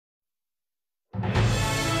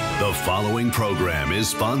The following program is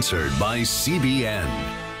sponsored by CBN.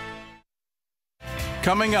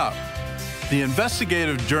 Coming up, the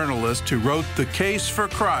investigative journalist who wrote The Case for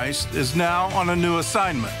Christ is now on a new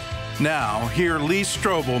assignment. Now, hear Lee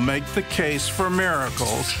Strobel make the case for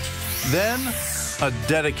miracles. Then, a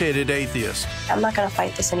dedicated atheist. I'm not going to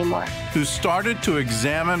fight this anymore. Who started to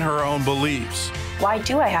examine her own beliefs. Why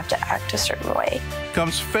do I have to act a certain way?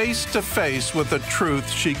 Comes face to face with a truth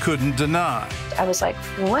she couldn't deny. I was like,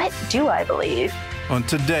 what do I believe? On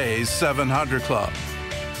today's 700 Club.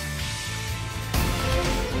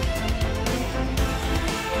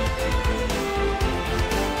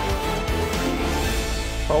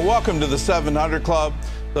 Well, welcome to the 700 Club.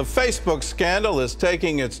 The Facebook scandal is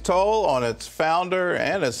taking its toll on its founder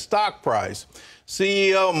and its stock price.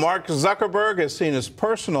 CEO Mark Zuckerberg has seen his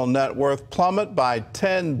personal net worth plummet by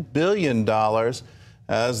 $10 billion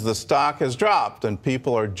as the stock has dropped and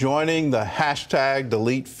people are joining the hashtag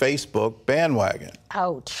delete Facebook bandwagon.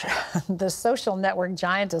 Ouch. The social network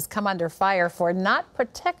giant has come under fire for not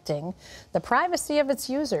protecting the privacy of its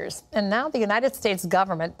users. And now the United States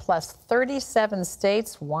government plus 37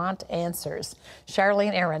 states want answers.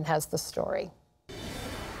 Charlene Aaron has the story.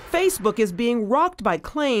 Facebook is being rocked by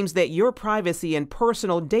claims that your privacy and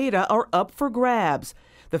personal data are up for grabs.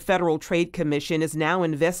 The Federal Trade Commission is now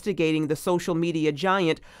investigating the social media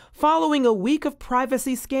giant following a week of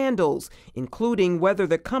privacy scandals, including whether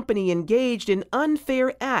the company engaged in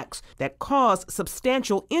unfair acts that caused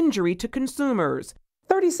substantial injury to consumers.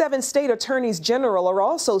 37 state attorneys general are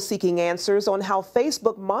also seeking answers on how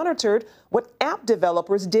Facebook monitored what app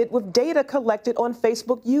developers did with data collected on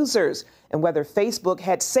Facebook users and whether Facebook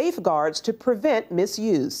had safeguards to prevent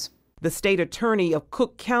misuse. The state attorney of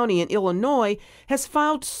Cook County in Illinois has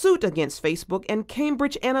filed suit against Facebook and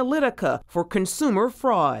Cambridge Analytica for consumer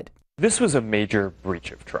fraud. This was a major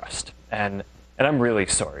breach of trust, and I'm really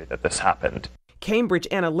sorry that this happened. Cambridge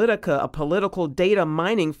Analytica, a political data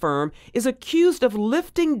mining firm, is accused of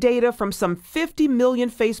lifting data from some 50 million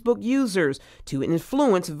Facebook users to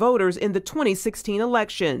influence voters in the 2016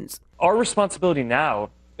 elections. Our responsibility now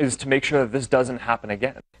is to make sure that this doesn't happen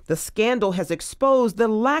again. The scandal has exposed the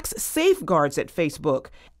lax safeguards at Facebook,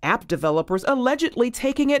 app developers allegedly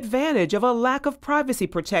taking advantage of a lack of privacy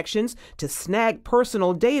protections to snag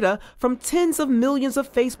personal data from tens of millions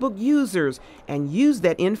of Facebook users and use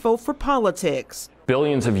that info for politics.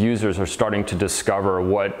 Billions of users are starting to discover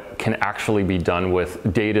what can actually be done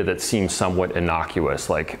with data that seems somewhat innocuous,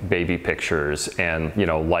 like baby pictures and,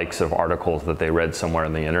 likes of articles that they read somewhere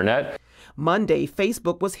on the internet. Monday,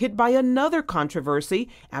 Facebook was hit by another controversy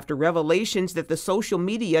after revelations that the social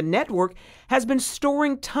media network has been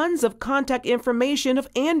storing tons of contact information of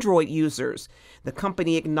Android users. The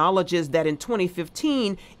company acknowledges that in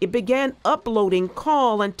 2015, it began uploading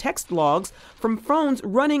call and text logs from phones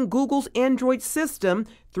running Google's Android system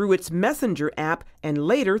through its Messenger app and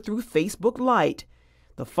later through Facebook Lite.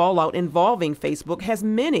 The fallout involving Facebook has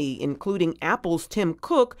many, including Apple's Tim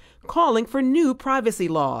Cook, calling for new privacy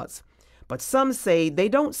laws. But some say they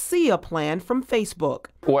don't see a plan from Facebook.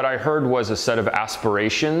 What I heard was a set of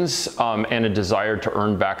aspirations and a desire to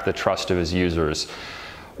earn back the trust of his users.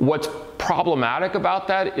 What's problematic about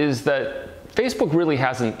that is that Facebook really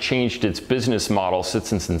hasn't changed its business model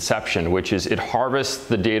since its inception, which is it harvests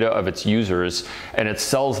the data of its users and it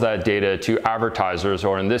sells that data to advertisers,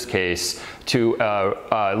 or in this case, to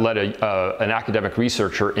let an academic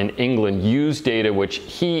researcher in England use data which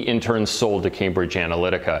he in turn sold to Cambridge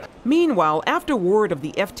Analytica. Meanwhile, after word of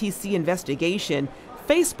the FTC investigation,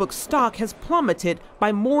 Facebook stock has plummeted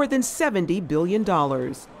by more than $70 billion.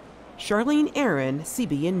 Charlene Aaron,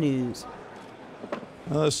 CBN News.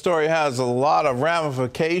 Well, this story has a lot of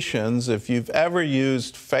ramifications. If you've ever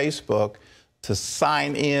used Facebook to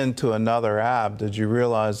sign in to another app, did you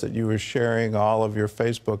realize that you were sharing all of your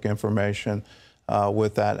Facebook information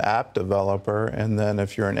with that app developer? And then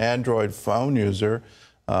if you're an Android phone user,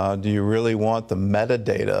 do you really want the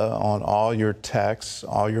metadata on all your texts,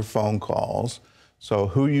 all your phone calls? So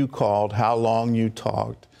who you called, how long you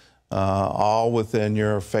talked, all within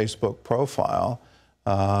your Facebook profile.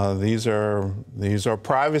 These are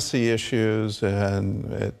privacy issues,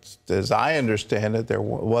 and as I understand it, there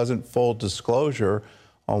wasn't full disclosure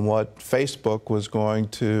on what Facebook was going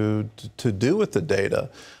to do with the data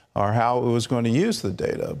or how it was going to use the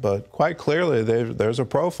data. But quite clearly, there's a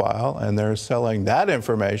profile, and they're selling that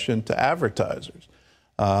information to advertisers.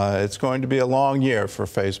 It's going to be a long year for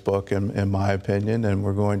Facebook, in my opinion, and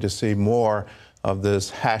we're going to see more of this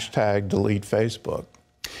hashtag delete Facebook.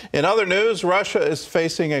 In other news, Russia is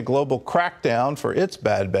facing a global crackdown for its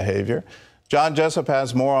bad behavior. John Jessup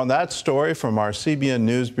has more on that story from our CBN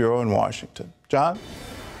News Bureau in Washington. John?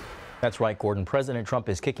 That's right, Gordon. President Trump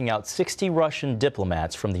is kicking out 60 Russian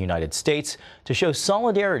diplomats from the United States to show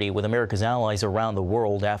solidarity with America's allies around the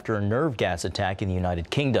world after a nerve gas attack in the United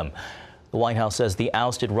Kingdom. The White House says the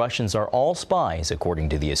ousted Russians are all spies, according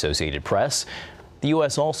to the Associated Press. The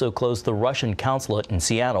U.S. also closed the Russian consulate in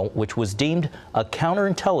Seattle, which was deemed a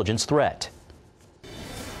counterintelligence threat.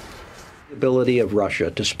 The ability of Russia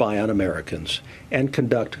to spy on Americans and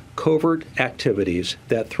conduct covert activities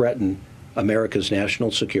that threaten America's national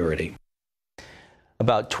security.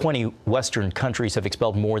 About 20 Western countries have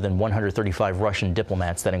expelled more than 135 Russian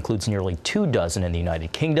diplomats. That includes nearly 24 in the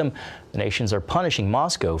United Kingdom. The nations are punishing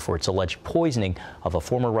Moscow for its alleged poisoning of a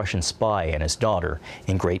former Russian spy and his daughter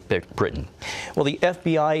in Great Britain. Well, the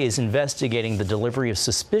FBI is investigating the delivery of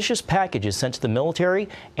suspicious packages sent to the military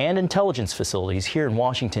and intelligence facilities here in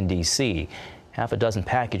Washington, D.C. Half a dozen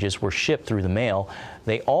packages were shipped through the mail.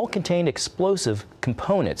 They all contained explosive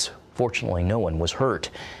components. Fortunately, no one was hurt.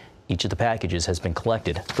 Each of the packages has been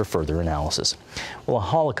collected for further analysis. Well, a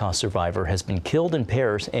Holocaust survivor has been killed in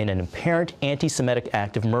Paris in an apparent anti-Semitic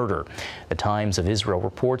act of murder. The Times of Israel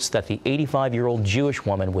reports that the 85-year-old Jewish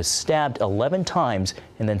woman was stabbed 11 times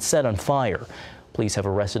and then set on fire. Police have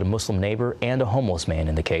arrested a Muslim neighbor and a homeless man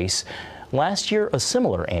in the case. Last year, a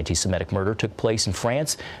similar anti-Semitic murder took place in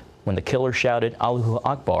France when the killer shouted Allahu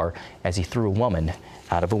Akbar as he threw a woman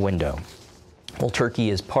out of a window. Well,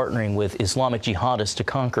 Turkey is partnering with Islamic jihadists to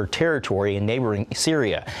conquer territory in neighboring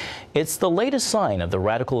Syria. It's the latest sign of the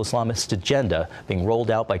radical Islamist agenda being rolled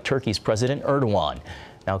out by Turkey's President Erdogan.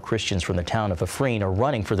 Now Christians from the town of Afrin are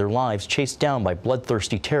running for their lives, chased down by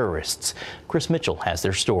bloodthirsty terrorists. Chris Mitchell has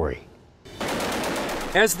their story.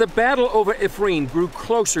 As the battle over Afrin grew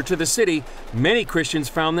closer to the city, many Christians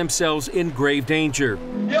found themselves in grave danger.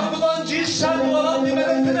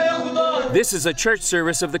 This is a church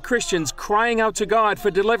service of the Christians crying out to God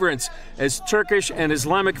for deliverance as Turkish and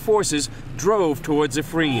Islamic forces drove towards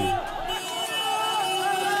Afrin.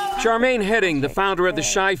 Charmaine Heading, the founder of the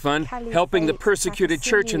Shai Fund, helping the persecuted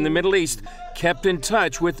church in the Middle East, kept in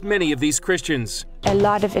touch with many of these Christians. A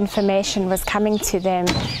lot of information was coming to them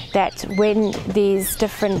that when these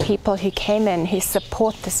different people who came in who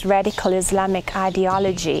support this radical Islamic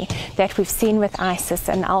ideology that we've seen with ISIS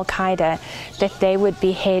and Al-Qaeda, that they would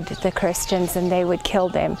behead the Christians and they would kill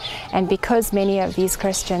them. And because many of these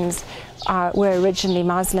Christians were originally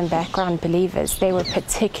Muslim background believers, they were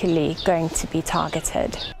particularly going to be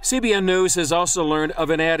targeted. CBN News has also learned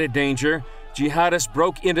of an added danger. Jihadists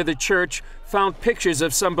broke into the church, found pictures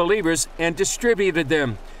of some believers, and distributed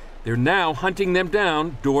them. They're now hunting them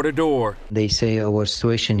down door to door. They say our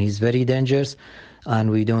situation is very dangerous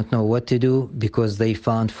and we don't know what to do because they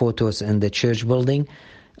found photos in the church building,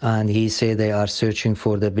 and he said they are searching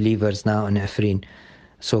for the believers now in Afrin.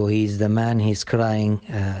 So he's the man, he's crying,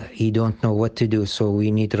 he don't know what to do, so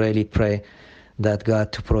we need to really pray that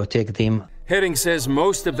God to protect him. Heading says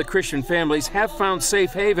most of the Christian families have found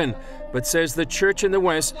safe haven, but says the church in the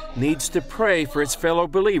West needs to pray for its fellow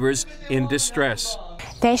believers in distress.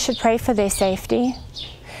 They should pray for their safety.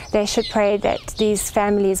 They should pray that these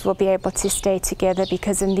families will be able to stay together,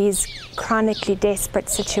 because in these chronically desperate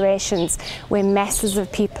situations where masses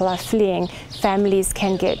of people are fleeing, families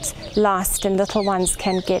can get lost and little ones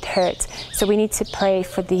can get hurt. So we need to pray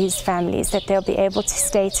for these families that they'll be able to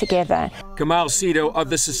stay together. Kamal Sito of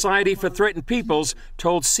the Society for Threatened Peoples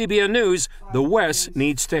told CBN News the West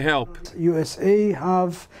needs to help. USA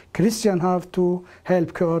Christian have to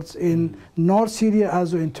help Kurds in North Syria,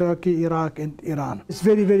 as well in Turkey, Iraq and Iran. It's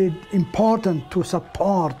very, very important to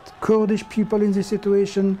support Kurdish people in this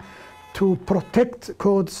situation, to protect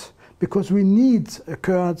Kurds, because we need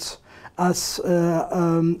Kurds as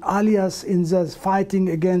allies in the fighting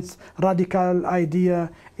against radical idea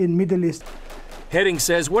in Middle East. Heading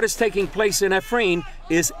says what is taking place in Afrin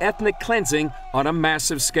is ethnic cleansing on a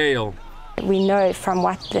massive scale. We know from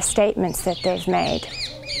what the statements that they've made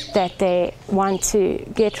that they want to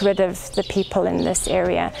get rid of the people in this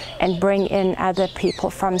area and bring in other people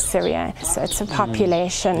from Syria. So it's a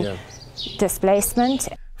population displacement.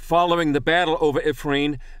 Following the battle over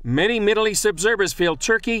Afrin, many Middle East observers feel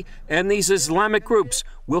Turkey and these Islamic groups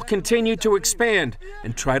will continue to expand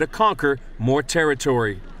and try to conquer more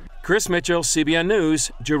territory. Chris Mitchell, CBN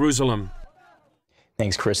News, Jerusalem.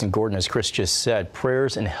 Thanks, Chris. And Gordon, as Chris just said,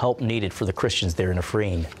 prayers and help needed for the Christians there in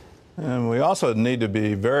Afrin. And we also need to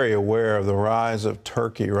be very aware of the rise of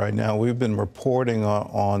Turkey right now. We've been reporting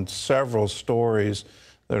on several stories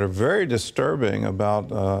that are very disturbing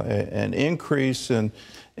about an increase in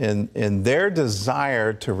their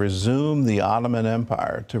desire to resume the Ottoman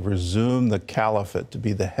Empire, to resume the caliphate, to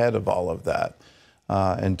be the head of all of that.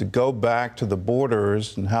 and to go back to the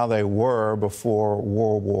borders and how they were before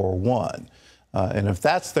World War I. And if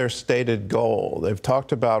that's their stated goal, they've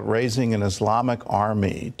talked about raising an Islamic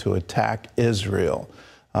army to attack Israel.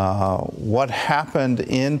 What happened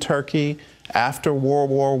in Turkey after World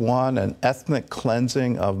War I, an ethnic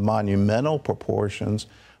cleansing of monumental proportions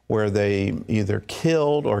where they either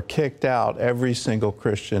killed or kicked out every single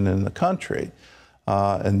Christian in the country.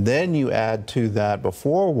 And then you add to that,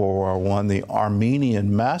 before World War I, the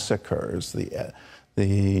Armenian massacres,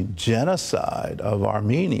 the genocide of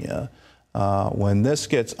Armenia. When this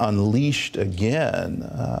gets unleashed again,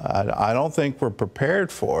 I don't think we're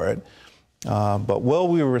prepared for it. But will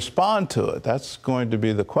we respond to it? That's going to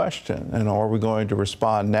be the question. And are we going to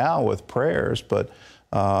respond now with prayers? But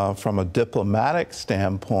from a diplomatic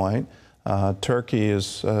standpoint, Turkey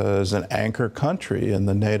is an anchor country in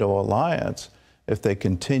the NATO alliance. If they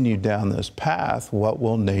continue down this path, what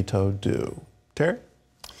will NATO do? Terry?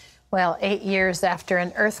 Well, 8 years after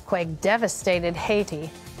an earthquake devastated Haiti,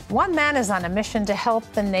 one man is on a mission to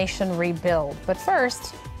help the nation rebuild. But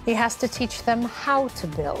first, he has to teach them how to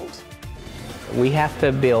build. We have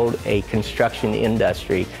to build a construction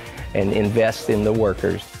industry and invest in the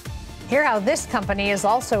workers. Hear how this company is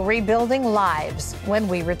also rebuilding lives when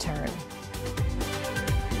we return.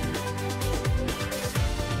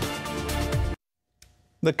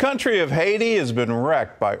 The country of Haiti has been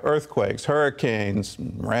wrecked by earthquakes, hurricanes,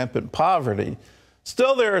 and rampant poverty.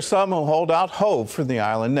 Still, there are some who hold out hope for the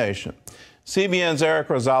island nation. CBN's Eric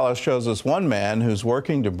Rosales shows us one man who's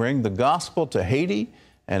working to bring the gospel to Haiti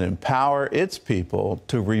and empower its people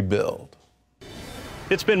to rebuild.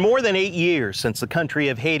 It's been more than 8 years since the country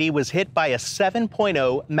of Haiti was hit by a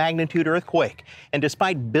 7.0 magnitude earthquake. And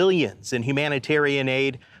despite billions in humanitarian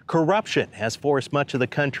aid, corruption has forced much of the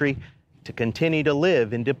country to continue to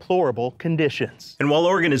live in deplorable conditions. And while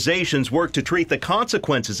organizations work to treat the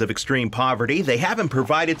consequences of extreme poverty, they haven't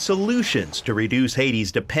provided solutions to reduce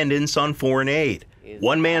Haiti's dependence on foreign aid.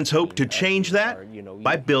 One man's hope to change that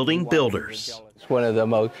by building builders. It's one of the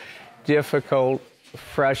most difficult,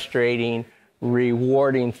 frustrating,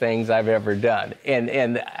 rewarding things I've ever done.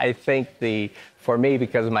 And I think for me,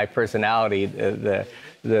 because of my personality,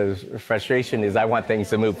 the frustration is I want things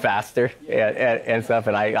to move faster and stuff,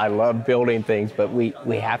 and I love building things, but we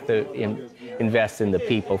have to invest in the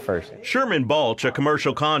people first. Sherman Balch, a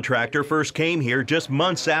commercial contractor, first came here just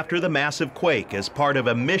months after the massive quake as part of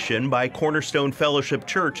a mission by Cornerstone Fellowship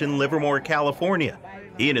Church in Livermore, California.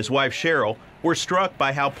 He and his wife Cheryl were struck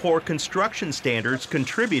by how poor construction standards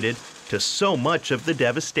contributed to so much of the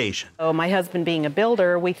devastation. Oh, my husband being a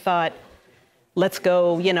builder, we thought, let's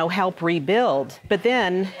go, help rebuild. But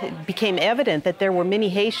then it became evident that there were many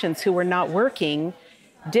Haitians who were not working,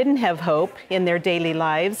 didn't have hope in their daily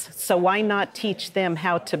lives, so why not teach them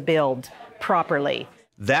how to build properly?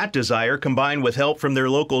 That desire, combined with help from their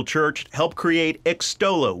local church, helped create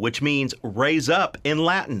Extolo, which means raise up in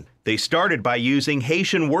Latin. They started by using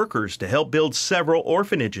Haitian workers to help build several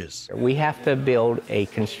orphanages. We have to build a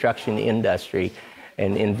construction industry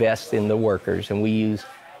and invest in the workers, and we use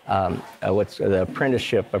what's the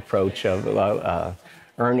apprenticeship approach of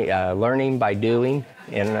learning by doing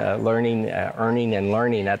and earning and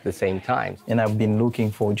learning at the same time. And I've been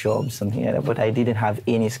looking for jobs in here, but I didn't have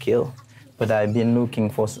any skill. But I've been looking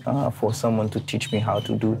for someone to teach me how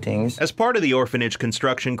to do things. As part of the orphanage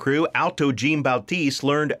construction crew, Alto Jean Baptiste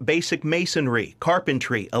learned basic masonry,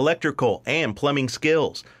 carpentry, electrical, and plumbing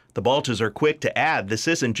skills. The Balches are quick to add this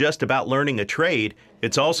isn't just about learning a trade,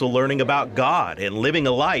 it's also learning about God and living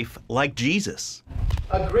a life like Jesus.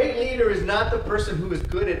 A great leader is not the person who is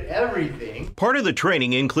good at everything. Part of the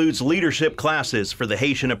training includes leadership classes for the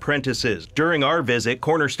Haitian apprentices. During our visit,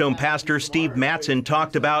 Cornerstone pastor Steve Matson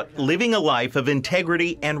talked about living a life of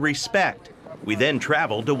integrity and respect. We then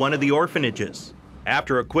traveled to one of the orphanages.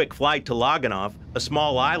 After a quick flight to Laganoff, a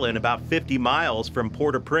small island about 50 miles from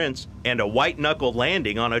Port-au-Prince, and a white-knuckle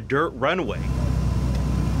landing on a dirt runway,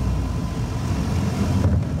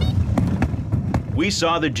 we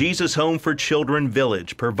saw the Jesus Home for Children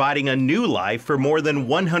Village, providing a new life for more than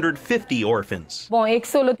 150 orphans.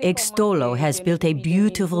 Extolo has built a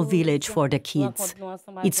beautiful village for the kids.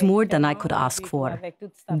 It's more than I could ask for.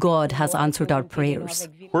 God has answered our prayers.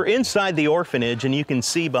 We're inside the orphanage, and you can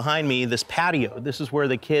see behind me this patio. This is where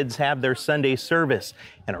the kids have their Sunday service.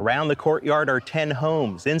 And around the courtyard are 10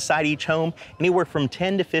 homes. Inside each home, anywhere from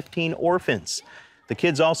 10 to 15 orphans. The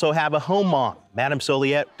kids also have a home mom. Madame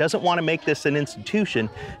Soliette doesn't want to make this an institution.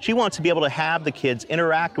 She wants to be able to have the kids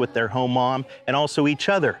interact with their home mom and also each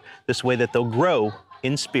other, this way that they'll grow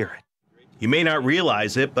in spirit. You may not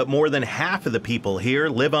realize it, but more than half of the people here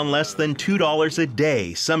live on less than $2 a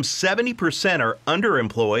day. Some 70% are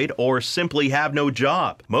underemployed or simply have no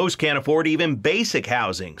job. Most can't afford even basic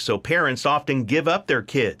housing, so parents often give up their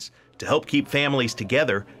kids. To help keep families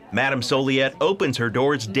together, Madame Soliette opens her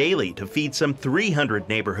doors daily to feed some 300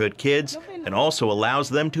 neighborhood kids and also allows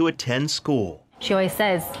them to attend school. She always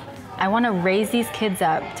says, I want to raise these kids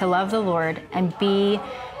up to love the Lord and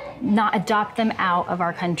not adopt them out of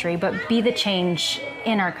our country, but be the change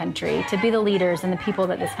in our country, to be the leaders and the people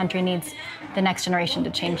that this country needs the next generation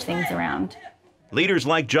to change things around. Leaders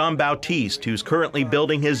like John Bautiste, who's currently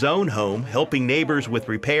building his own home, helping neighbors with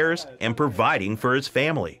repairs and providing for his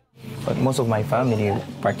family. But most of my family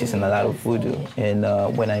practicing a lot of voodoo. And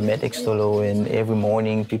when I met Extolo, and every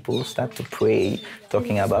morning people start to pray,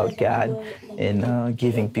 talking about God and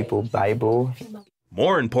giving people Bible.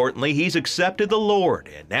 More importantly, he's accepted the Lord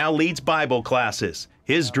and now leads Bible classes.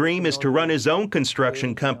 His dream is to run his own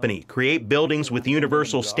construction company, create buildings with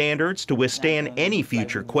universal standards to withstand any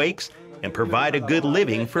future quakes, and provide a good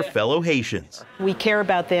living for fellow Haitians. We care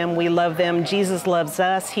about them, we love them, Jesus loves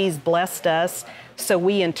us, he's blessed us, so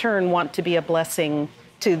we in turn want to be a blessing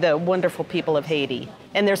to the wonderful people of Haiti.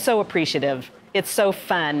 And they're so appreciative. It's so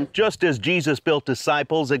fun. Just as Jesus built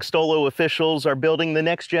disciples, Extolo officials are building the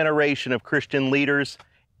next generation of Christian leaders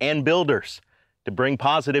and builders to bring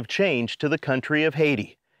positive change to the country of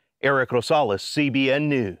Haiti. Eric Rosales, CBN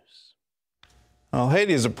News. Well,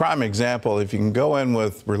 Haiti is a prime example. If you can go in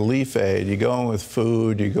with relief aid, you go in with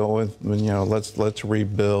food, you go with, let's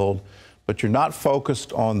rebuild, but you're not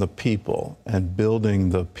focused on the people and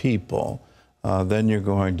building the people, then you're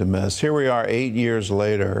going to miss. Here we are 8 years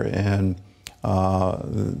later, and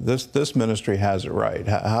this ministry has it right.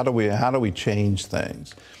 How do we change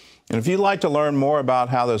things? And if you'd like to learn more about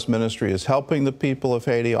how this ministry is helping the people of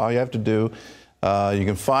Haiti, all you have to do, you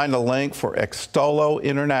can find a link for Extolo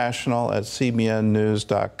International at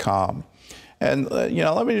cbnnews.com. And,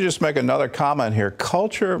 let me just make another comment here.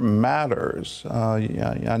 Culture matters.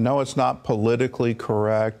 I know it's not politically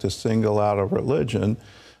correct to single out a religion,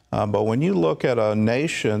 but when you look at a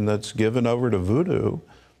nation that's given over to voodoo,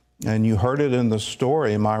 and you heard it in the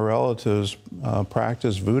story, my relatives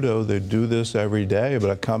practice voodoo. They do this every day,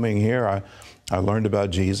 but coming here, I learned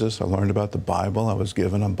about Jesus. I learned about the Bible. I was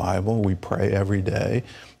given a Bible. We pray every day,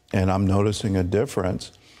 and I'm noticing a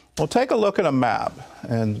difference. Well, take a look at a map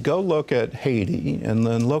and go look at Haiti and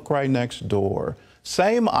then look right next door.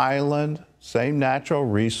 Same island, same natural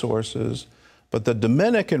resources, but the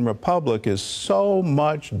Dominican Republic is so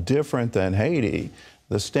much different than Haiti.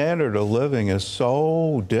 The standard of living is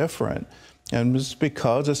so different, and it's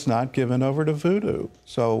because it's not given over to voodoo.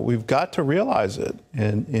 So we've got to realize it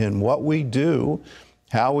in what we do,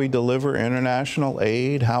 how we deliver international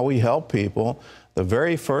aid, how we help people. The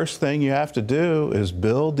very first thing you have to do is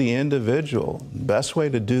build the individual. The best way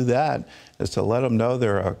to do that is to let them know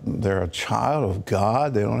they're a child of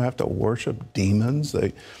God. They don't have to worship demons.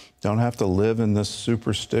 They don't have to live in this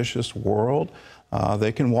superstitious world.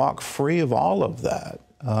 They can walk free of all of that.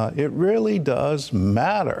 It really does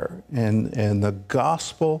matter, and the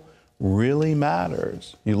gospel really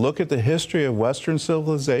matters. You look at the history of Western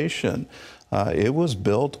civilization, it was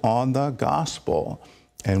built on the gospel,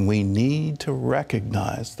 and we need to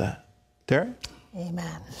recognize that. Terry?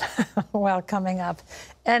 Amen. Well, coming up,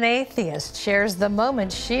 an atheist shares the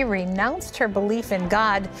moment she renounced her belief in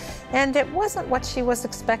God, and it wasn't what she was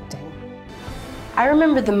expecting. I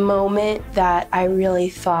remember the moment that I really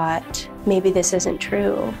thought, maybe this isn't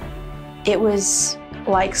true. It was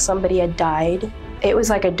like somebody had died. It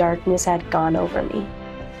was like a darkness had gone over me.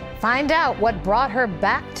 Find out what brought her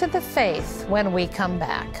back to the faith when we come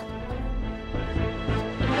back.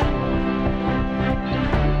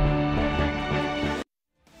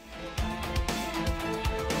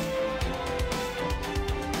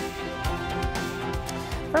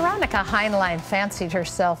 Veronica Heinlein fancied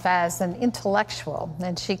herself as an intellectual,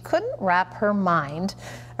 and she couldn't wrap her mind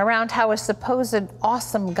around how a supposed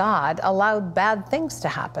awesome God allowed bad things to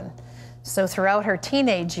happen. So throughout her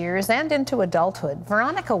teenage years and into adulthood,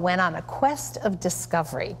 Veronica went on a quest of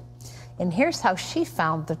discovery. And here's how she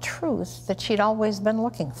found the truth that she'd always been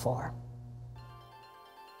looking for.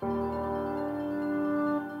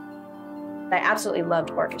 I absolutely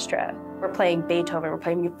loved orchestra. We're playing Beethoven, we're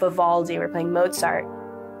playing Vivaldi, we're playing Mozart.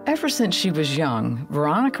 Ever since she was young,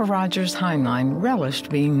 Veronica Rogers Heinlein relished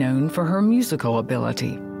being known for her musical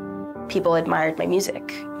ability. People admired my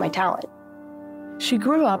music, my talent. She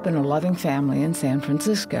grew up in a loving family in San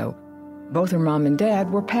Francisco. Both her mom and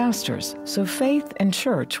dad were pastors, so faith and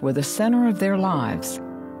church were the center of their lives.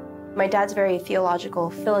 My dad's very theological,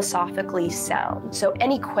 philosophically sound. So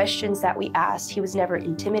any questions that we asked, he was never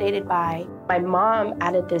intimidated by. My mom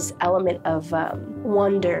added this element of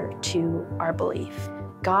wonder to our belief.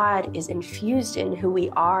 God is infused in who we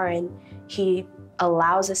are, and he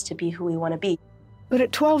allows us to be who we want to be. But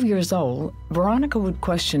at 12 years old, Veronica would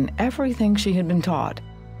question everything she had been taught.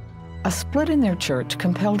 A split in their church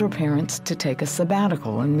compelled her parents to take a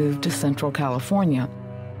sabbatical and move to Central California.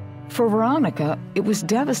 For Veronica, it was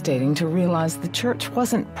devastating to realize the church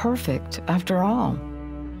wasn't perfect after all.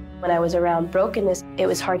 When I was around brokenness, it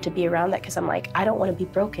was hard to be around that because I'm like, I don't want to be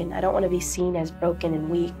broken. I don't want to be seen as broken and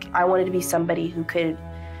weak. I wanted to be somebody who could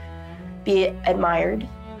be admired.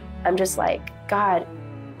 I'm just like, God,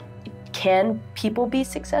 can people be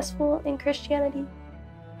successful in Christianity?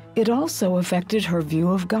 It also affected her view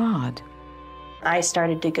of God. I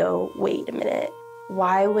started to go, wait a minute.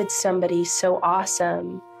 Why would somebody so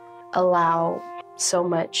awesome allow so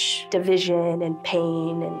much division and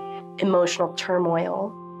pain and emotional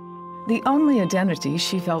turmoil? The only identity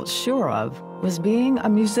she felt sure of was being a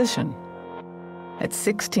musician. At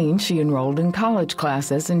 16, she enrolled in college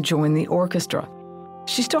classes and joined the orchestra.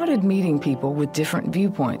 She started meeting people with different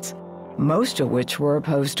viewpoints, most of which were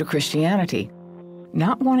opposed to Christianity.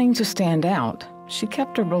 Not wanting to stand out, she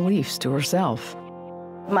kept her beliefs to herself.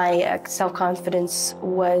 My self-confidence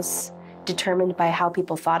was determined by how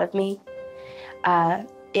people thought of me.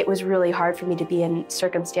 It was really hard for me to be in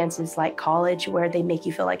circumstances like college where they make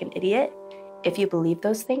you feel like an idiot if you believe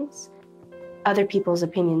those things. Other people's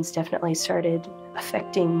opinions definitely started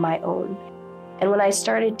affecting my own. And when I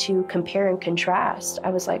started to compare and contrast, I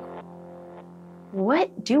was like,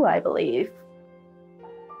 what do I believe?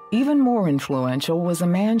 Even more influential was a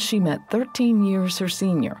man she met 13 years her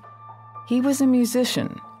senior. He was a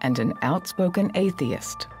musician and an outspoken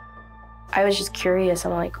atheist. I was just curious.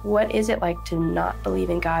 I'm like, what is it like to not believe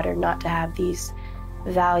in God or not to have these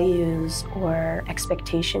values or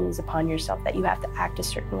expectations upon yourself that you have to act a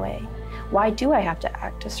certain way? Why do I have to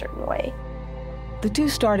act a certain way? The two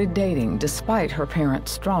started dating despite her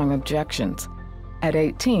parents' strong objections. At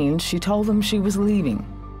 18, she told them she was leaving.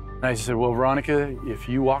 I said, well, Veronica, if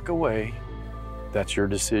you walk away, that's your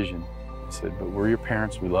decision. I said, but we're your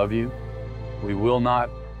parents, we love you. We will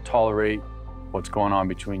not tolerate what's going on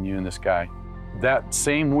between you and this guy. That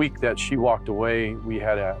same week that she walked away, we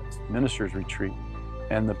had a minister's retreat.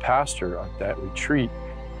 And the pastor at that retreat,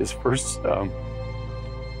 his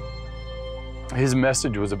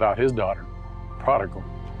message was about his daughter, prodigal.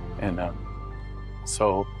 And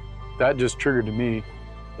so that just triggered to me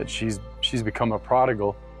that she's become a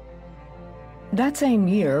prodigal. That same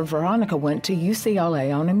year, Veronica went to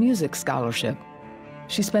UCLA on a music scholarship.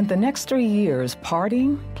 She spent the next 3 years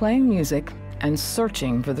partying, playing music, and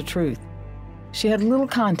searching for the truth. She had little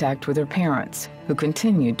contact with her parents, who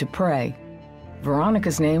continued to pray.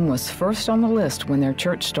 Veronica's name was first on the list when their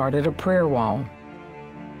church started a prayer wall.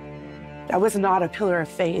 I was not a pillar of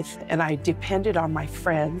faith, and I depended on my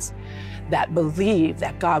friends that believed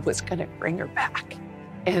that God was going to bring her back.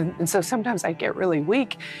 And so sometimes I get really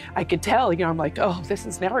weak. I could tell, I'm like, oh, this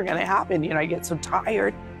is never going to happen. I get so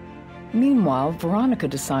tired. Meanwhile, Veronica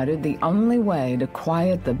decided the only way to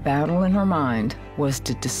quiet the battle in her mind was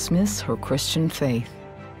to dismiss her Christian faith.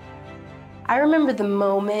 I remember the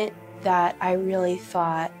moment that I really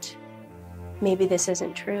thought, maybe this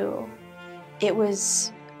isn't true. It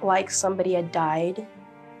was like somebody had died.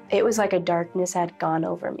 It was like a darkness had gone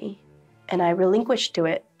over me, and I relinquished to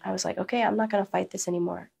it. I was like, okay, I'm not going to fight this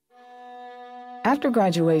anymore. After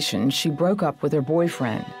graduation, she broke up with her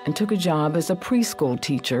boyfriend and took a job as a preschool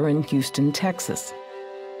teacher in Houston, Texas.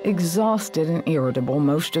 Exhausted and irritable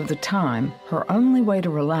most of the time, her only way to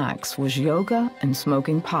relax was yoga and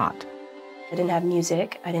smoking pot. I didn't have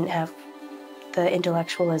music. I didn't have the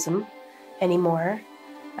intellectualism anymore.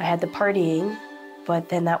 I had the partying, but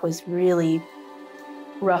then that was really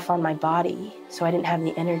rough on my body, so I didn't have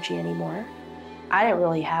the energy anymore. I didn't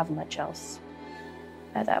really have much else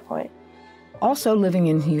at that point. Also living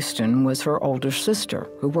in Houston was her older sister,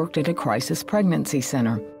 who worked at a crisis pregnancy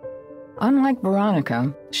center. Unlike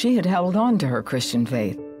Veronica, she had held on to her Christian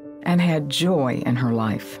faith and had joy in her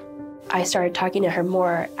life. I started talking to her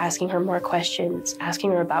more, asking her more questions,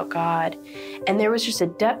 asking her about God. And there was just a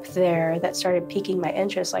depth there that started piquing my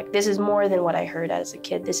interest. Like, this is more than what I heard as a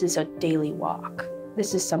kid. This is a daily walk.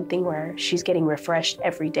 This is something where she's getting refreshed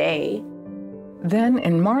every day. Then,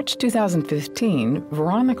 in March 2015,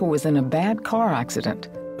 Veronica was in a bad car accident,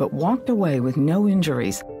 but walked away with no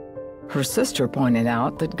injuries. Her sister pointed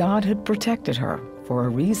out that God had protected her for a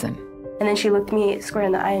reason. And then she looked me square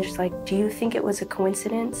in the eye and she's like, do you think it was a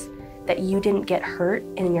coincidence that you didn't get hurt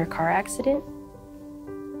in your car accident?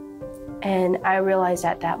 And I realized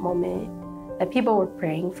at that moment that people were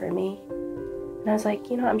praying for me. And I was like,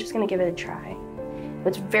 you know, I'm just gonna give it a try.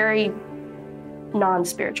 It's very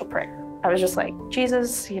non-spiritual prayer. I was just like,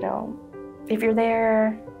 Jesus, you know, if you're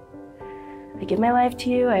there, I give my life to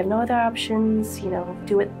you. I have no other options. You know,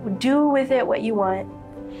 do with it what you want.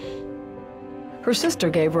 Her sister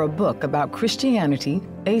gave her a book about Christianity,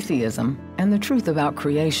 atheism, and the truth about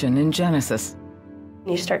creation in Genesis.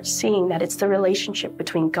 You start seeing that it's the relationship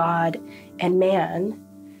between God and man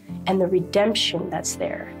and the redemption that's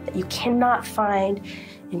there that you cannot find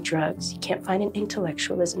in drugs, you can't find in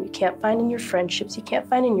intellectualism, you can't find in your friendships, you can't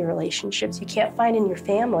find in your relationships, you can't find in your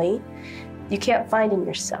family, you can't find in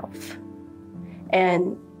yourself.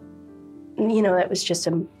 And, you know, that was just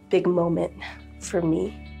a big moment for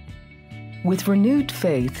me. With renewed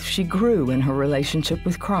faith, she grew in her relationship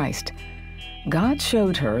with Christ. God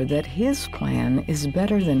showed her that His plan is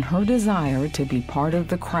better than her desire to be part of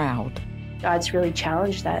the crowd. God's really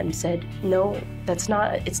challenged that and said, no, that's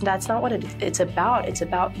not what it's about. It's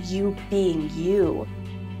about you being you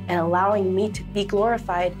and allowing me to be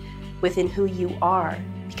glorified within who you are,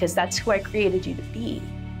 because that's who I created you to be.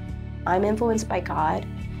 I'm influenced by God,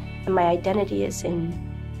 and my identity is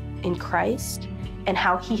in Christ and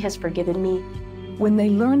how He has forgiven me. When they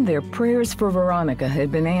learned their prayers for Veronica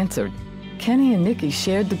had been answered, Kenny and Nikki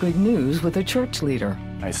shared the good news with a church leader.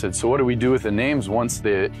 I said, so what do we do with the names once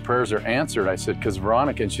the prayers are answered? I said, because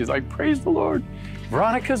Veronica, and she's like, praise the Lord,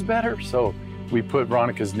 Veronica's better. So we put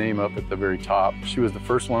Veronica's name up at the very top. She was the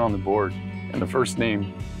first one on the board and the first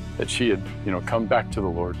name that she had, you know, come back to the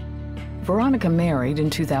Lord. Veronica married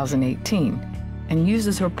in 2018 and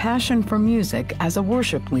uses her passion for music as a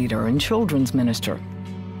worship leader and children's minister.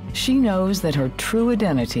 She knows that her true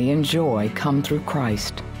identity and joy come through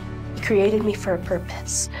Christ. He created me for a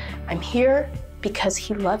purpose. I'm here because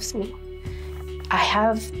He loves me. I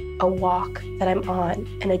have a walk that I'm on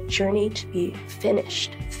and a journey to be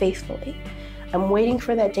finished faithfully. I'm waiting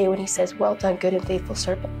for that day when He says, well done, good and faithful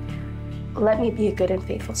servant. Let me be a good and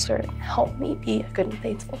faithful servant. Help me be a good and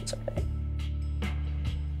faithful servant.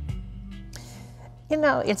 You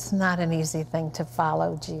know, it's not an easy thing to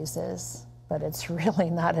follow Jesus, but it's really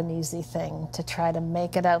not an easy thing to try to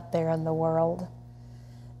make it out there in the world.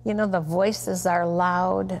 You know, the voices are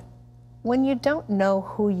loud when you don't know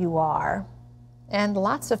who you are, and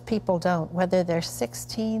lots of people don't, whether they're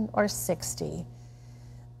 16 or 60,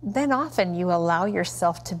 then often you allow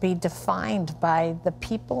yourself to be defined by the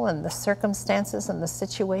people and the circumstances and the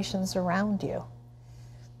situations around you.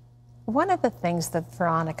 One of the things that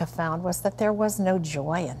Veronica found was that there was no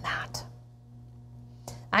joy in that.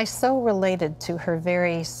 I so related to her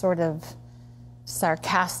very sort of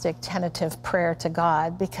sarcastic, tentative prayer to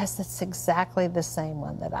God because it's exactly the same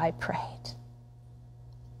one that I prayed.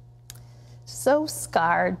 So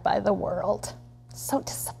scarred by the world, so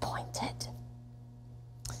disappointed,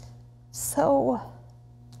 so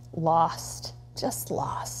lost, just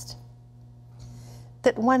lost,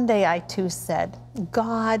 that one day I too said,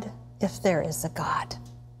 God, if there is a God,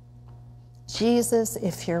 Jesus,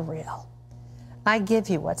 if you're real, I give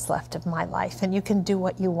you what's left of my life and you can do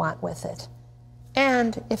what you want with it.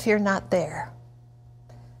 And if you're not there,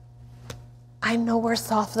 I'm no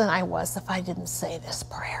worse off than I was if I didn't say this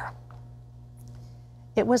prayer.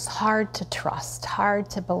 It was hard to trust, hard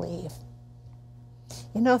to believe.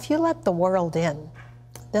 You know, if you let the world in,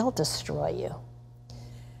 they'll destroy you.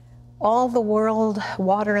 All the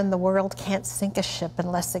water in the world can't sink a ship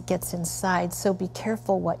unless it gets inside, so be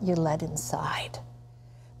careful what you let inside.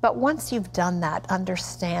 But once you've done that,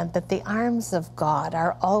 understand that the arms of God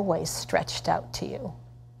are always stretched out to you.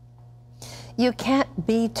 You can't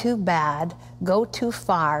be too bad, go too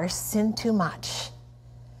far, sin too much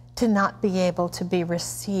to not be able to be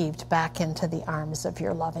received back into the arms of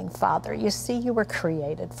your loving Father. You see, you were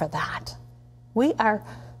created for that. We are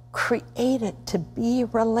created to be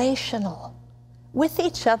relational. With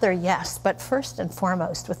each other, yes, but first and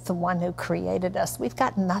foremost with the one who created us. We've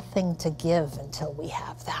got nothing to give until we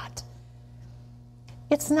have that.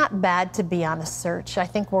 It's not bad to be on a search. I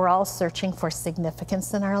think we're all searching for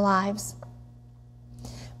significance in our lives.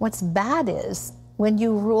 What's bad is when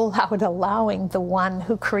you rule out allowing the one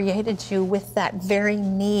who created you with that very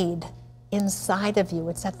need inside of you.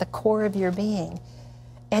 It's at the core of your being.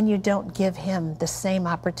 And you don't give him the same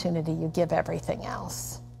opportunity you give everything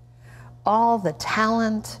else. All the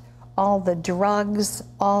talent, all the drugs,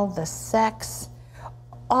 all the sex,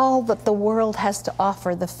 all that the world has to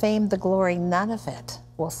offer, the fame, the glory, none of it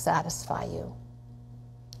will satisfy you.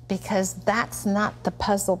 Because that's not the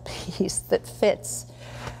puzzle piece that fits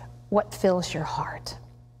what fills your heart.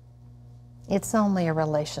 It's only a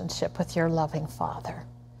relationship with your loving Father,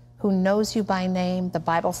 who knows you by name. The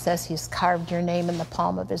Bible says he's carved your name in the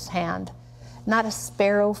palm of his hand. Not a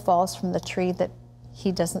sparrow falls from the tree that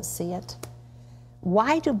he doesn't see it.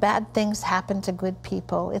 Why do bad things happen to good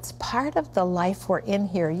people? It's part of the life we're in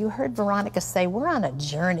here. You heard Veronica say, we're on a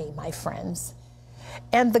journey, my friends.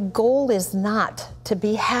 And the goal is not to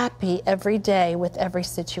be happy every day with every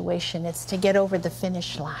situation. It's to get over the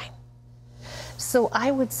finish line. So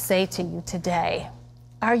I would say to you today,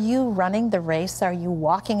 are you running the race? Are you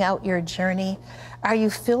walking out your journey? Are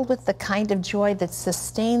you filled with the kind of joy that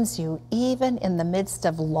sustains you even in the midst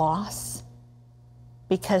of loss?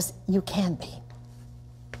 Because you can be.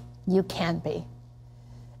 You can be.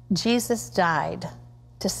 Jesus died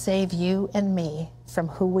to save you and me from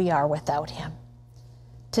who we are without him.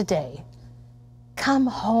 Today, come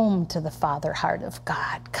home to the Father heart of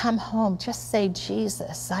God. Come home. Just say,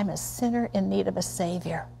 Jesus, I'm a sinner in need of a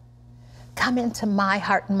Savior. Come into my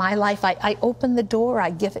heart and my life. I open the door.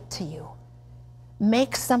 I give it to you.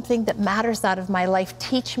 Make something that matters out of my life.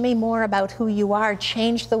 Teach me more about who you are.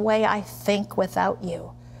 Change the way I think without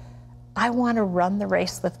you. I want to run the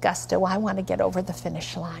race with gusto. I want to get over the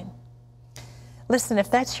finish line. Listen, if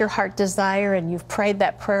that's your heart desire and you've prayed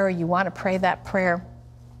that prayer or you want to pray that prayer,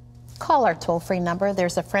 call our toll-free number.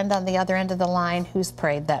 There's a friend on the other end of the line who's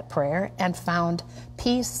prayed that prayer and found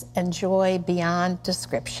peace and joy beyond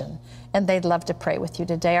description. And they'd love to pray with you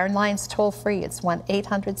today. Our line's toll-free. It's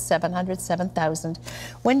 1-800-700-7000.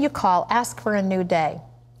 When you call, ask for a new day.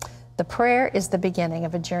 The prayer is the beginning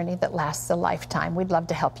of a journey that lasts a lifetime. We'd love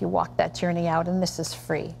to help you walk that journey out, and this is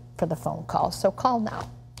free for the phone call. So call now.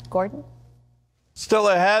 Gordon? Still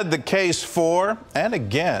ahead, the case for and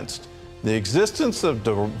against the existence of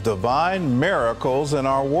divine miracles in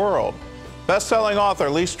our world. Best-selling author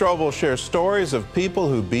Lee Strobel shares stories of people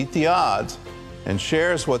who beat the odds and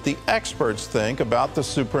shares what the experts think about the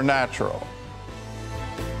supernatural.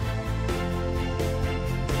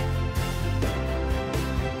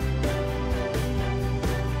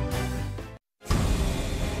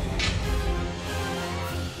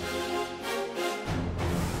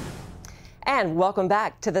 And welcome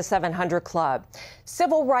back to the 700 Club.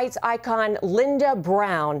 Civil rights icon Linda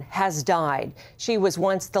Brown has died. She was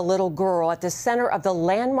once the little girl at the center of the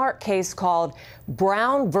landmark case called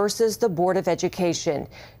Brown versus the Board of Education.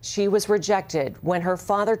 She was rejected when her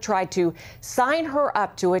father tried to sign her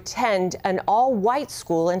up to attend an all-white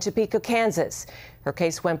school in Topeka, Kansas. Her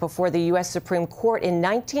case went before the U.S. Supreme Court in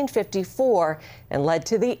 1954 and led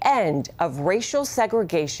to the end of racial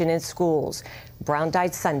segregation in schools. Brown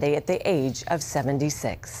died Sunday at the age of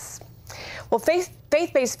 76. Well,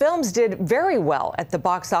 faith-based films did very well at the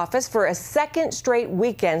box office for a second straight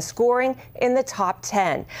weekend, scoring in the top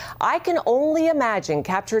 10. I Can Only Imagine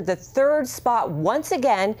captured the third spot once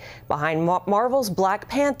again behind Marvel's Black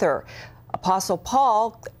Panther. Apostle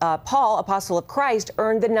Paul, Apostle of Christ,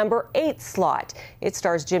 earned the number 8 slot. It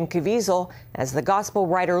stars Jim Caviezel as the gospel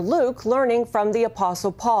writer Luke learning from the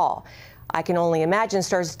Apostle Paul. I Can Only Imagine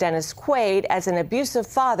stars Dennis Quaid as an abusive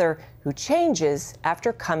father who changes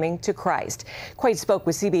after coming to Christ. Quaid spoke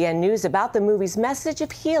with CBN News about the movie's message of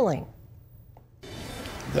healing.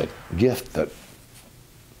 That gift that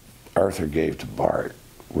Arthur gave to Bart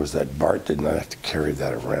was that Bart did not have to carry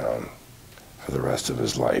that around for the rest of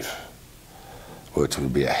his life, which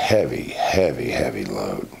would be a heavy, heavy, heavy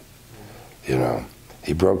load. You know,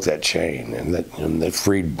 he broke that chain, and that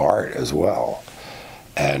freed Bart as well.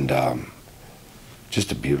 And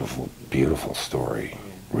just a beautiful, beautiful story,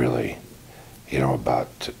 really, you know,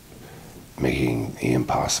 about making the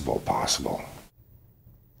impossible possible.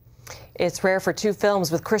 It's rare for two films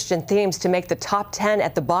with Christian themes to make the top 10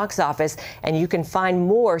 at the box office, and you can find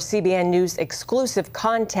more CBN News exclusive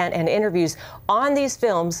content and interviews on these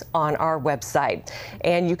films on our website.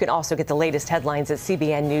 And you can also get the latest headlines at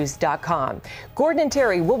cbnnews.com. Gordon and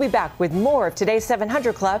Terry will be back with more of today's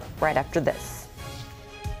 700 Club right after this.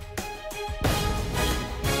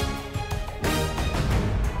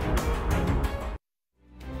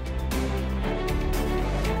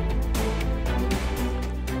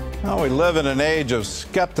 Well, we live in an age of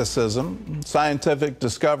skepticism. Scientific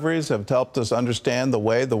discoveries have helped us understand the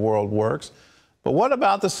way the world works. But what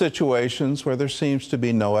about the situations where there seems to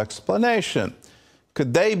be no explanation?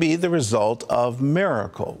 Could they be the result of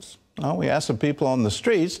miracles? Well, we asked some people on the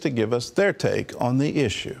streets to give us their take on the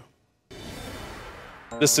issue.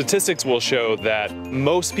 The statistics will show that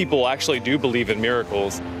most people actually do believe in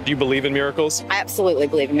miracles. Do you believe in miracles? I absolutely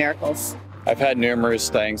believe in miracles. I've had numerous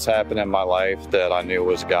things happen in my life that I knew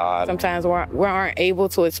was God. Sometimes we aren't able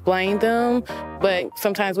to explain them, but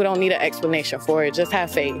sometimes we don't need an explanation for it. Just have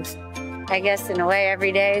faith. I guess in a way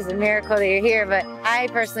every day is a miracle that you're here, but I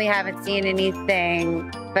personally haven't seen anything,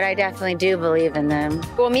 but I definitely do believe in them.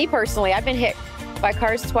 Well, me personally, I've been hit by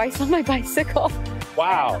cars twice on my bicycle.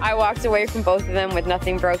 Wow. I walked away from both of them with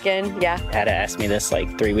nothing broken, yeah. Had asked me this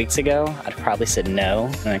like 3 weeks ago, I'd probably said no.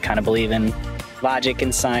 And I kind of believe in logic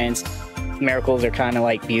and science. Miracles are kind of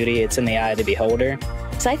like beauty, it's in the eye of the beholder.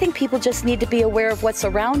 So I think people just need to be aware of what's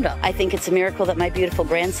around them. I think it's a miracle that my beautiful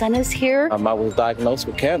grandson is here. I was diagnosed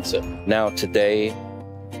with cancer. Now today,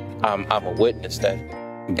 I'm a witness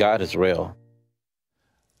that God is real.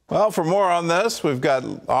 Well, for more on this, we've got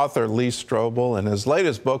author Lee Strobel, and his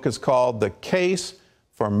latest book is called The Case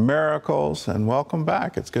for Miracles. And welcome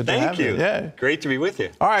back. It's good to have you. Yeah. Great to be with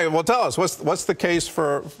you. All right, well, tell us, what's the case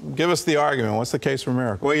for, give us the argument. What's the case for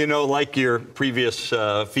miracles? Well, you know, like your previous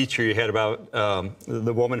feature you had about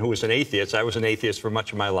the woman who was an atheist, I was an atheist for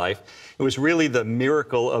much of my life. It was really the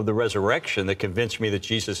miracle of the resurrection that convinced me that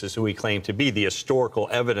Jesus is who he claimed to be, the historical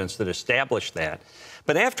evidence that established that.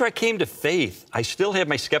 But after I came to faith, I still have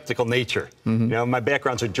my skeptical nature. You know, my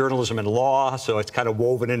background's in journalism and law, so it's kind of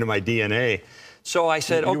woven into my DNA. So I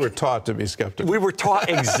said, You were taught to be skeptical. We were taught,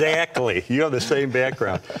 exactly. You have the same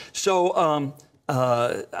background. So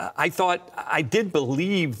I thought, I did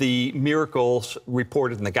believe the miracles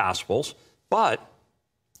reported in the Gospels, but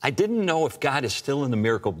I didn't know if God is still in the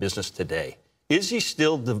miracle business today. Is he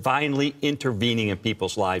still divinely intervening in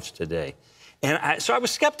people's lives today? And so I was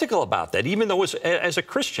skeptical about that, even though as a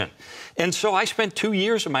Christian. And so I spent 2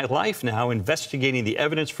 years of my life now investigating the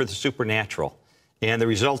evidence for the supernatural. And the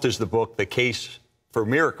result is the book, The Case for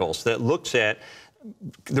Miracles, that looks at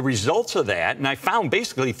the results of that. And I found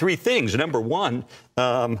basically 3 things. Number 1,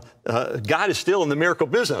 God is still in the miracle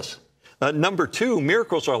business. Number 2,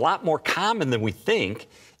 miracles are a lot more common than we think.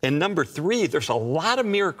 And number 3, there's a lot of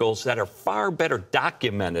miracles that are far better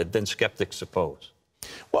documented than skeptics suppose.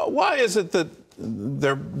 Well, why is it that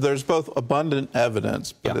there's both abundant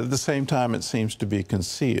evidence, but at the same time it seems to be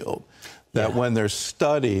concealed? That when there's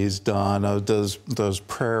studies done of does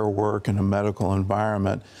prayer work in a medical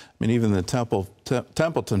environment, I mean, even the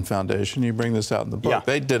Templeton Foundation, you bring this out in the book,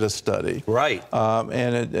 they did a study. Right.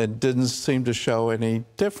 And it didn't seem to show any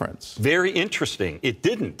difference. Very interesting. It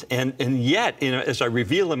didn't. And yet, you know, as I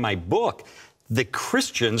reveal in my book, the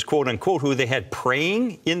Christians, quote unquote, who they had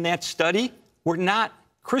praying in that study were not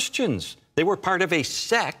Christians. They were part of a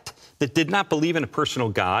sect that did not believe in a personal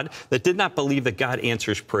God, that did not believe that God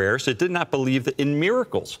answers prayers, that did not believe in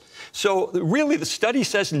miracles. So really the study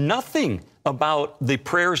says nothing about the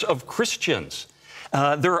prayers of Christians.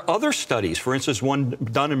 There are other studies, for instance, one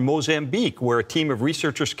done in Mozambique, where a team of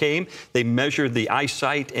researchers came. They measured the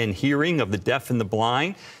eyesight and hearing of the deaf and the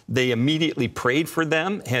blind. They immediately prayed for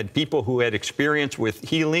them, had people who had experience with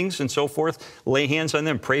healings and so forth lay hands on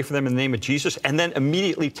them, pray for them in the name of Jesus, and then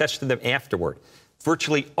immediately tested them afterward.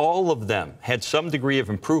 Virtually all of them had some degree of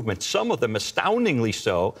improvement, some of them astoundingly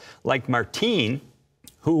so, like Martine,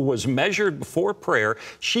 who was measured before prayer.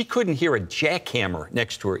 She couldn't hear a jackhammer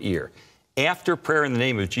next to her ear. After prayer in the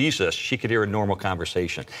name of Jesus, she could hear a normal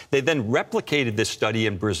conversation. They then replicated this study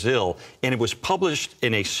in Brazil, and it was published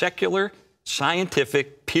in a secular,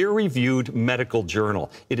 scientific, peer-reviewed medical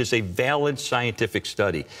journal. It is a valid scientific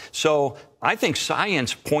study. So I think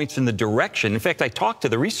science points in the direction. In fact, I talked to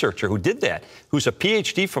the researcher who did that, who's a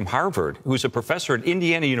PhD from Harvard, who's a professor at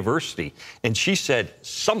Indiana University, and she said,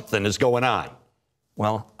 something is going on.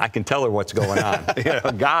 Well, I can tell her what's going on. You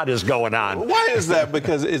know, God is going on. Why is that?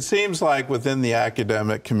 Because it seems like within the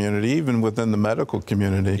academic community, even within the medical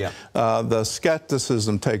community, the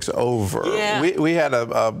skepticism takes over. We had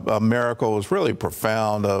a miracle. It was really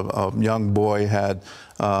profound. A young boy had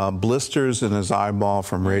blisters in his eyeball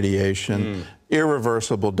from radiation,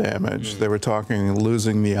 irreversible damage. They were talking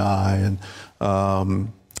losing the eye, and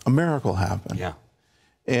a miracle happened.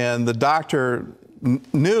 And the doctor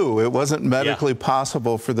knew it wasn't medically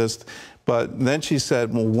possible for this, but then she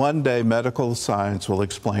said, well, one day medical science will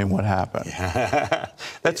explain what happened.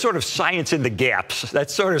 That's sort of science in the gaps.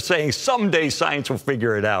 That's sort of saying someday science will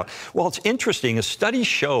figure it out. Well, it's interesting. A study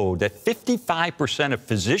showed that 55% of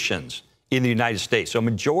physicians in the United States, so a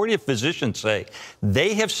majority of physicians say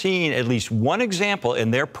they have seen at least one example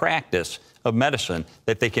in their practice of medicine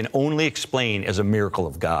that they can only explain as a miracle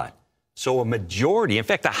of God. So a majority, in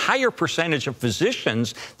fact, a higher percentage of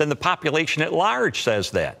physicians than the population at large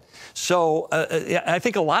says that. So I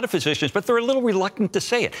think a lot of physicians, but they're a little reluctant to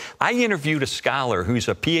say it. I interviewed a scholar who's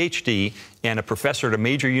a PhD and a professor at a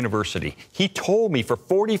major university. He told me for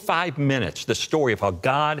 45 minutes the story of how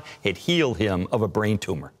God had healed him of a brain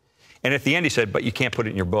tumor. And at the end he said, but you can't put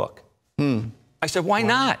it in your book. I said, why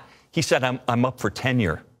not? He said, I'm up for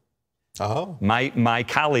tenure. Oh. My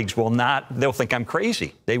colleagues will not, they'll think I'm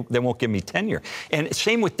crazy. They won't give me tenure. And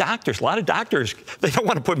same with doctors. A lot of doctors, they don't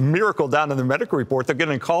want to put miracle down in their medical report. They're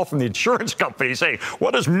getting a call from the insurance company saying,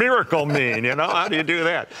 what does miracle mean? You know, how do you do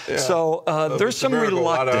that? Yeah. So there's some reluctance.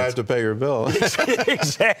 Why do I have to pay your bill?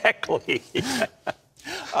 Exactly.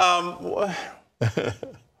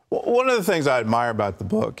 One of the things I admire about the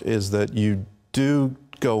book is that you do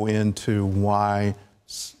go into why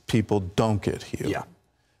people don't get healed. Yeah.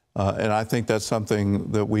 And I think that's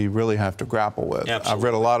something that we really have to grapple with. Absolutely. I've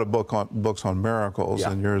read a lot of books on miracles,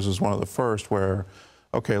 and yours is one of the first where,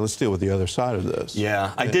 okay, let's deal with the other side of this.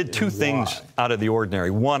 Yeah, I did two things out of the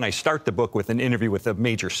ordinary. One, I start the book with an interview with a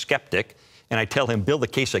major skeptic, and I tell him, build a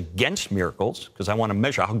case against miracles, because I want to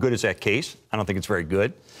measure how good is that case. I don't think it's very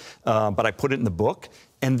good, but I put it in the book.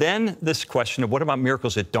 And then this question of what about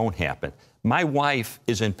miracles that don't happen? My wife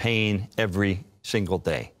is in pain every single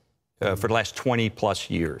day. For the last 20 plus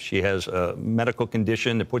years. She has a medical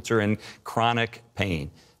condition that puts her in chronic pain,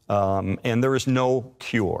 and there is no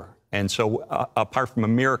cure. And so apart from a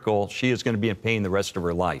miracle, she is going to be in pain the rest of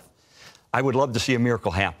her life. I would love to see a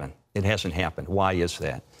miracle happen. It hasn't happened. Why is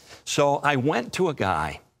that? So I went to a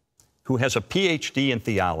guy who has a PhD in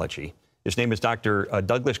theology. His name is Dr.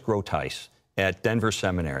 Douglas Groothuis at Denver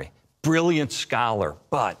Seminary. Brilliant scholar,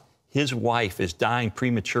 but his wife is dying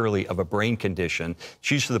prematurely of a brain condition.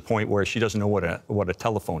 She's to the point where she doesn't know what a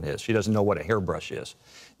telephone is. She doesn't know what a hairbrush is.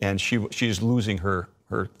 And she's losing her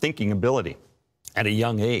thinking ability at a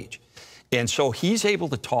young age. And so he's able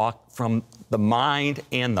to talk from the mind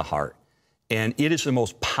and the heart. And it is the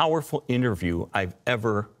most powerful interview I've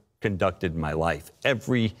ever conducted in my life.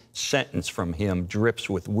 Every sentence from him drips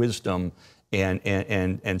with wisdom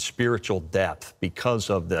and spiritual depth because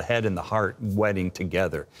of the head and the heart wedding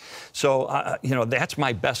together. So, you know, that's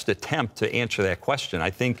my best attempt to answer that question. I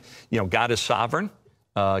think, you know, God is sovereign.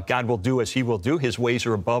 God will do as he will do. His ways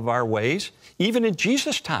are above our ways. Even in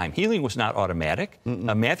Jesus' time, healing was not automatic.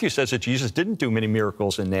 Matthew says that Jesus didn't do many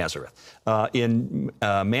miracles in Nazareth. In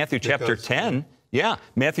Matthew chapter 10,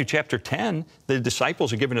 Matthew chapter 10, the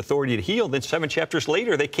disciples are given authority to heal. Then 7 chapters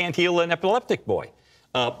later, they can't heal an epileptic boy.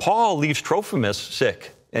 Paul leaves Trophimus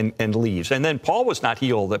sick and leaves. And then Paul was not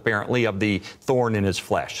healed, apparently, of the thorn in his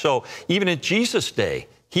flesh. So even in Jesus' day,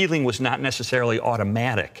 healing was not necessarily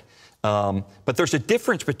automatic. But there's a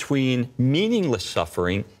difference between meaningless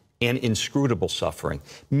suffering and inscrutable suffering.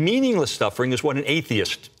 Meaningless suffering is what an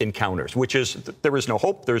atheist encounters, which is there is no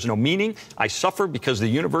hope, there is no meaning. I suffer because the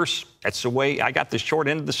universe, that's the way, I got the short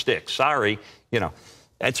end of the stick. Sorry, you know,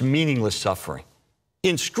 that's meaningless suffering.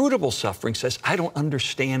 Inscrutable suffering says, I don't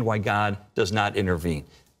understand why God does not intervene.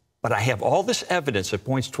 But I have all this evidence that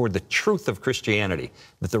points toward the truth of Christianity,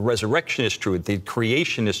 that the resurrection is true, that the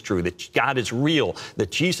creation is true, that God is real,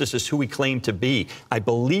 that Jesus is who he claimed to be. I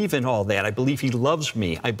believe in all that. I believe he loves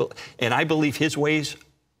me. And I believe his ways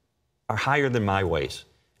are higher than my ways.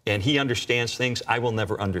 And he understands things I will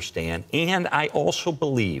never understand. And I also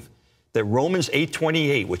believe that Romans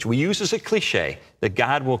 8:28, which we use as a cliche, that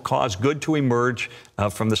God will cause good to emerge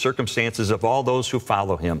from the circumstances of all those who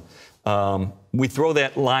follow him. We throw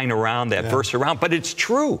that line around, that verse around, but it's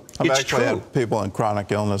true. It's true. Had people in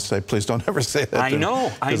chronic illness say, please don't ever say that. I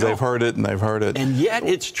know. Because they've heard it and they've heard it. And yet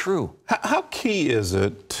it's true. How key is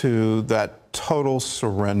it to that total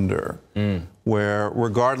surrender where,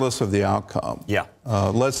 regardless of the outcome,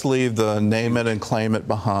 let's leave the name it and claim it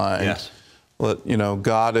behind. Yes. Let, you know,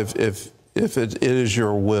 God, if it is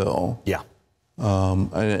your will,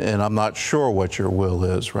 and I'm not sure what your will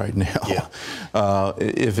is right now.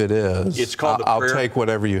 If it is, it's called I'll take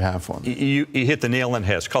whatever you have for me. You hit the nail on the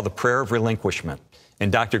head. It's called the prayer of relinquishment.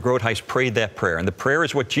 And Dr. Groothuis prayed that prayer. And the prayer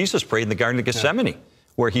is what Jesus prayed in the Garden of Gethsemane,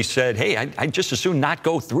 where he said, hey, I'd just as soon not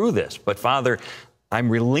go through this. But Father, I'm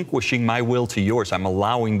relinquishing my will to yours. I'm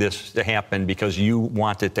allowing this to happen because you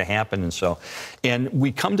want it to happen. And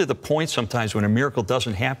we come to the point sometimes when a miracle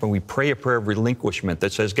doesn't happen, we pray a prayer of relinquishment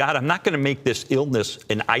that says, God, I'm not going to make this illness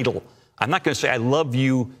an idol. I'm not going to say, I love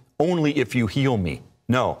you only if you heal me.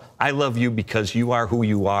 No, I love you because you are who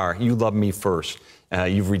you are. You love me first.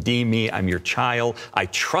 You've redeemed me. I'm your child. I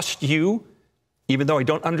trust you, even though I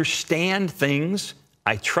don't understand things.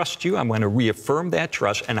 I trust you. I'm going to reaffirm that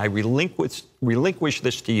trust, and I relinquish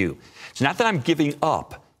this to you. It's not that I'm giving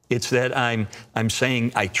up. It's that I'm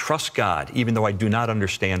saying I trust God, even though I do not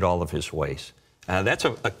understand all of his ways. That's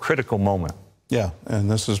a critical moment. Yeah, and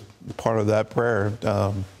this is part of that prayer.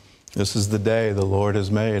 This is the day the Lord has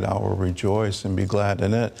made. I will rejoice and be glad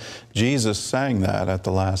in it. Jesus sang that at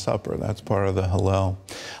the Last Supper. That's part of the Hallel.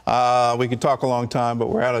 We could talk a long time, but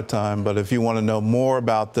we're out of time. But if you want to know more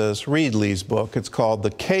about this, read Lee's book. It's called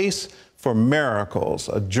The Case for Miracles.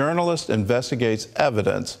 A journalist investigates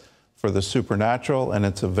evidence for the supernatural, and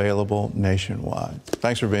it's available nationwide.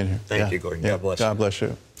 Thanks for being here. Thank you, Gordon. God bless you. God bless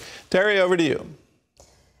you. Terry, over to you.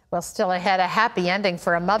 Well, still ahead, a happy ending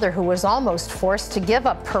for a mother who was almost forced to give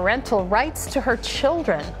up parental rights to her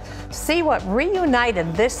children. See what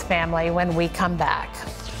reunited this family when we come back.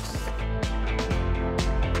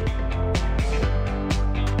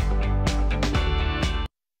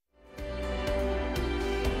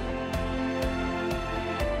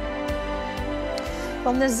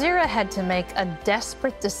 Well, Nazira had to make a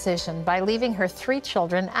desperate decision by leaving her 3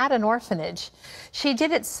 children at an orphanage. She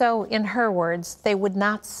did it so, in her words, they would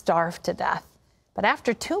not starve to death. But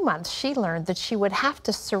after 2 months, she learned that she would have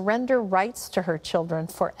to surrender rights to her children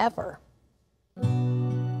forever.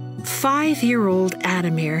 5-year-old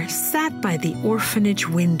Adamir sat by the orphanage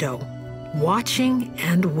window, watching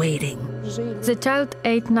and waiting. The child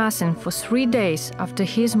ate nothing for 3 days after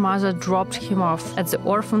his mother dropped him off at the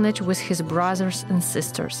orphanage with his brothers and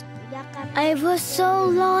sisters. I was so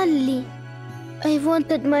lonely. I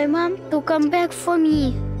wanted my mom to come back for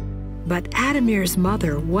me. But Adamir's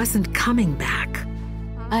mother wasn't coming back.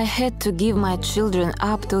 I had to give my children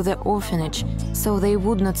up to the orphanage so they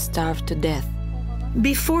would not starve to death.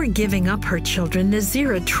 Before giving up her children,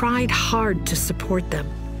 Nazira tried hard to support them.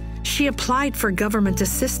 She applied for government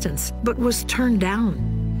assistance, but was turned down.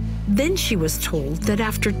 Then she was told that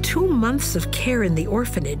after 2 months of care in the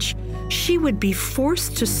orphanage, she would be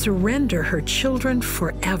forced to surrender her children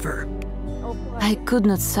forever. I could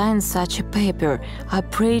not sign such a paper. I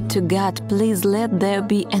prayed to God, please let there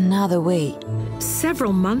be another way.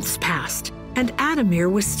 Several months passed, and Adamir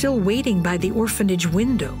was still waiting by the orphanage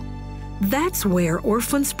window. That's where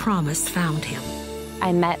Orphans Promise found him.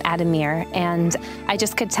 I met Adamir, and I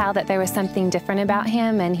just could tell that there was something different about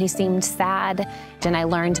him, and he seemed sad. And I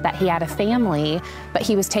learned that he had a family, but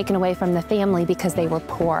he was taken away from the family because they were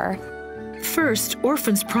poor. First,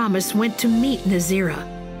 Orphans Promise went to meet Nazira.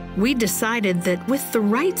 We decided that with the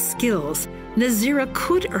right skills, Nazira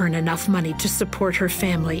could earn enough money to support her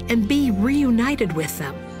family and be reunited with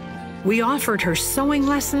them. We offered her sewing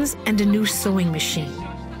lessons and a new sewing machine.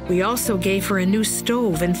 We also gave her a new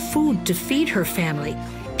stove and food to feed her family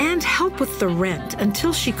and help with the rent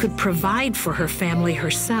until she could provide for her family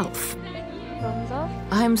herself.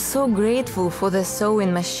 I'm so grateful for the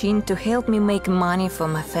sewing machine to help me make money for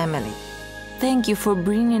my family. Thank you for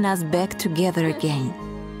bringing us back together again.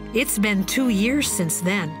 It's been 2 years since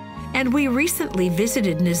then, and we recently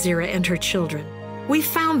visited Nazira and her children. We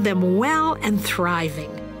found them well and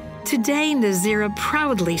thriving. Today, Nazira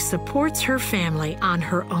proudly supports her family on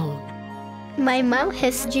her own. My mom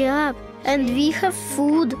has a job, and we have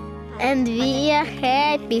food, and we are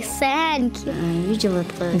happy. Thank you.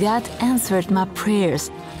 God answered my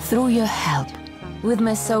prayers through your help. With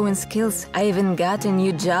my sewing skills, I even got a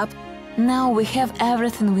new job. Now we have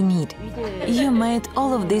everything we need. You made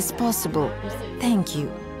all of this possible. Thank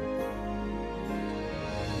you.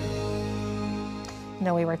 You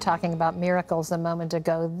know, we were talking about miracles a moment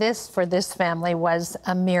ago. This, for this family, was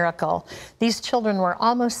a miracle. These children were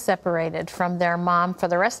almost separated from their mom for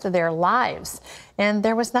the rest of their lives, and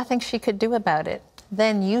there was nothing she could do about it.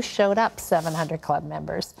 Then you showed up, 700 Club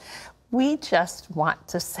members. We just want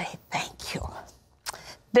to say thank you.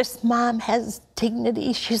 This mom has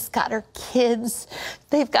dignity. She's got her kids.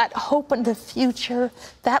 They've got hope in the future.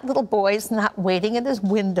 That little boy's not waiting at his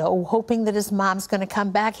window hoping that his mom's going to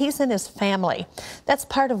come back. He's in his family. That's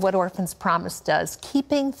part of what Orphans Promise does,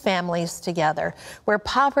 keeping families together. Where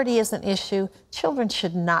poverty is an issue, children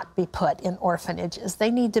should not be put in orphanages.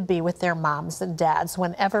 They need to be with their moms and dads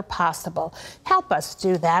whenever possible. Help us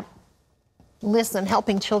do that. Listen,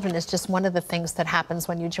 helping children is just one of the things that happens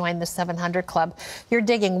when you join the 700 Club. You're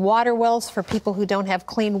digging water wells for people who don't have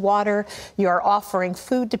clean water. You're offering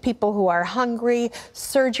food to people who are hungry,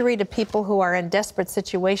 surgery to people who are in desperate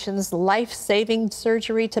situations, life-saving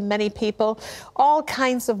surgery to many people. All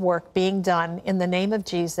kinds of work being done in the name of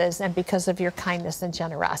Jesus and because of your kindness and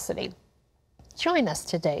generosity. Join us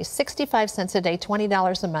today. 65 cents a day,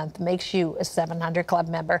 $20 a month makes you a 700 Club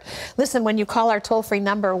member. Listen, when you call our toll-free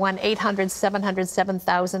number,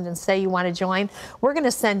 1-800-700-7000, and say you want to join, we're going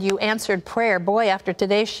to send you answered prayer. Boy, after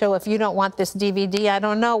today's show, if you don't want this DVD, I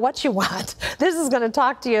don't know what you want. This is going to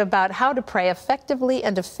talk to you about how to pray effectively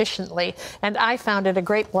and efficiently. And I found it a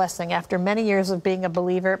great blessing. After many years of being a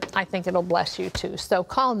believer, I think it'll bless you too. So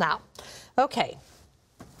call now. Okay.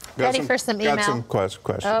 Ready for some email? Got some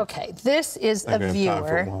questions. Okay. This is a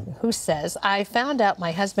viewer who says, I found out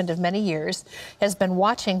my husband of many years has been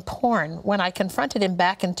watching porn. When I confronted him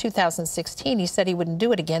back in 2016, he said he wouldn't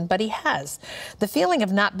do it again, but he has. The feeling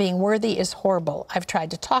of not being worthy is horrible. I've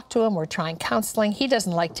tried to talk to him. We're trying counseling. He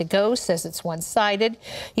doesn't like to go, says it's one-sided.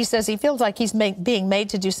 He says he feels like he's being made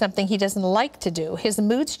to do something he doesn't like to do. His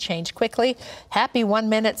moods change quickly. Happy one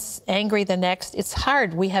minute, angry the next. It's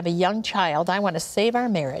hard. We have a young child. I want to save our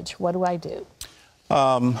marriage. What do I do?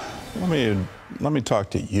 Let me talk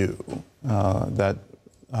to you. That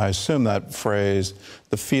I assume that phrase,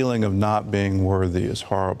 the feeling of not being worthy is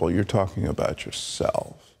horrible. You're talking about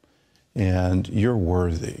yourself, and you're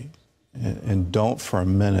worthy. And don't for a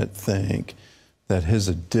minute think that his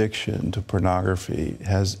addiction to pornography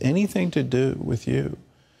has anything to do with you,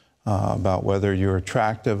 about whether you're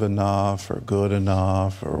attractive enough or good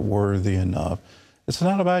enough or worthy enough. It's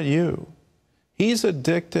not about you. He's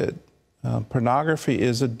addicted. Pornography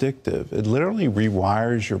is addictive. It literally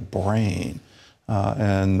rewires your brain.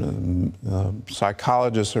 And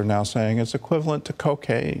psychologists are now saying it's equivalent to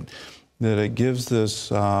cocaine, that it gives this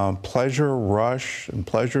pleasure rush and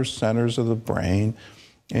pleasure centers of the brain.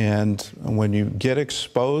 And when you get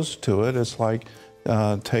exposed to it, it's like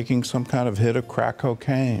taking some kind of hit of crack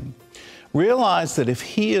cocaine. Realize that if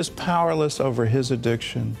he is powerless over his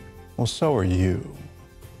addiction, well, so are you.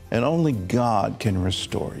 And only God can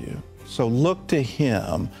restore you. So look to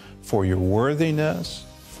him for your worthiness,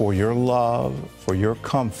 for your love, for your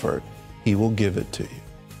comfort. He will give it to you.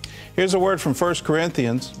 Here's a word from 1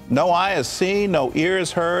 Corinthians. No eye has seen, no ear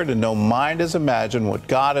has heard, and no mind has imagined what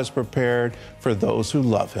God has prepared for those who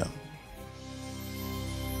love him.